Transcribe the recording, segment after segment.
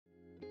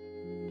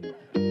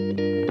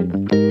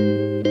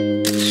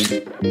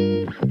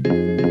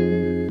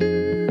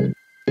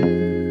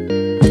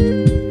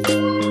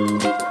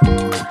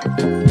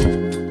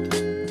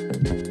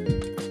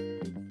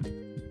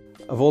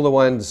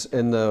vineyards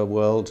in the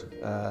world,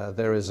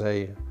 there is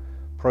a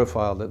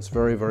profile that's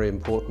very, very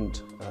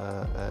important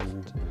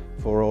and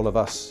for all of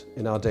us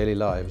in our daily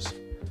lives.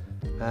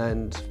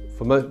 And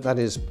that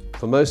is,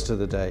 for most of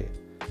the day,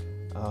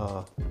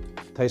 our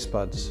taste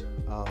buds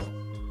are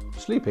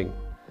sleeping,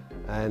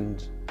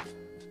 and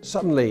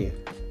suddenly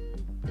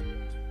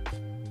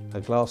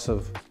a glass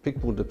of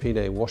Picpoul de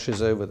Pinet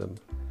washes over them,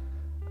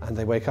 and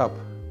they wake up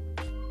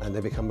and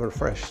they become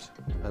refreshed,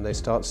 and they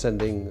start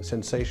sending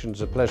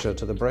sensations of pleasure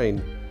to the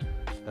brain,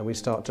 and we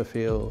start to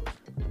feel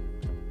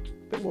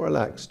a bit more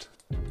relaxed,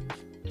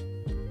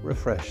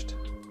 refreshed.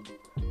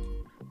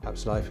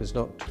 Perhaps life is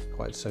not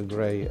quite so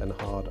grey and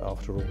hard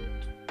after all.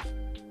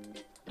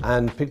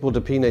 And Picpoul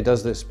de Pinet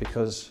does this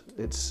because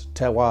its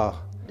terroir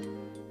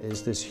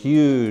is this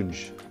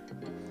huge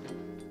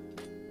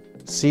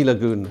sea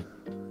lagoon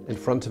in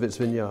front of its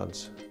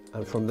vineyards,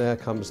 and from there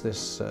comes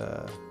this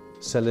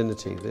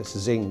salinity, this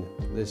zing,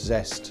 this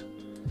zest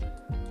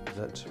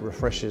that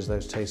refreshes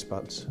those taste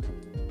buds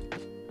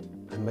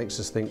and makes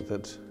us think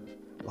that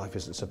life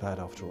isn't so bad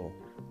after all.